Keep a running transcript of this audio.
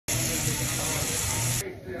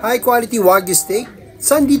High quality Wagyu steak?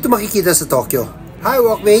 Saan dito makikita sa Tokyo? Hi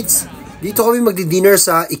Walkmates! Dito kami magdi-dinner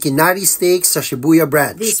sa Ikinari Steak sa Shibuya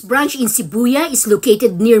branch. This branch in Shibuya is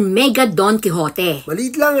located near Mega Don Quixote.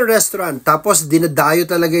 Maliit lang ang restaurant, tapos dinadayo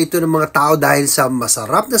talaga ito ng mga tao dahil sa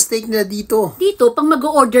masarap na steak nila dito. Dito, pang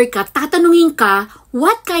mag-order ka, tatanungin ka,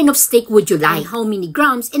 what kind of steak would you like? How many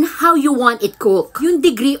grams and how you want it cooked? Yung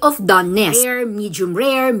degree of doneness. Rare,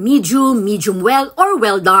 medium well, or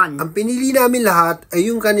well done. Ang pinili namin lahat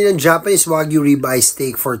ay yung kanilang Japanese Wagyu ribeye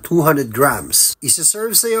steak for 200 grams.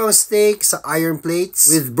 Isa-serve sa'yo ang steak sa iron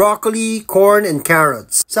plates with broccoli, corn, and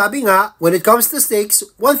carrots. Sabi nga, when it comes to steaks,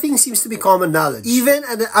 one thing seems to be common knowledge. Even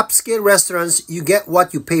at the upscale restaurants, you get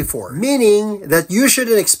what you pay for. Meaning that you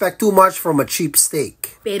shouldn't expect too much from a cheap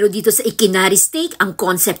steak. Pero dito sa Ikinari Steak, ang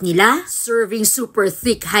concept nila, serving super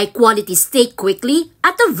thick, high-quality steak quickly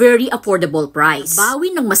at a very affordable price.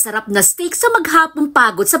 Bawi ng masarap na steak sa maghapong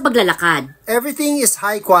pagod sa paglalakad. Everything is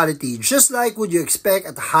high quality, just like what you expect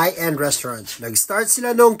at a high-end restaurant. Nag-start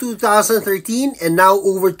sila noong 2013 and now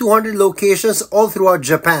over 200 locations all throughout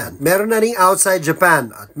Japan. Meron na rin outside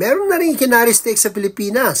Japan at meron na rin Ikinari Steak sa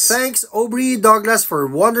Pilipinas. Thanks Aubrey Douglas for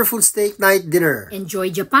a wonderful steak night dinner.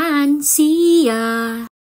 Enjoy Japan! See ya!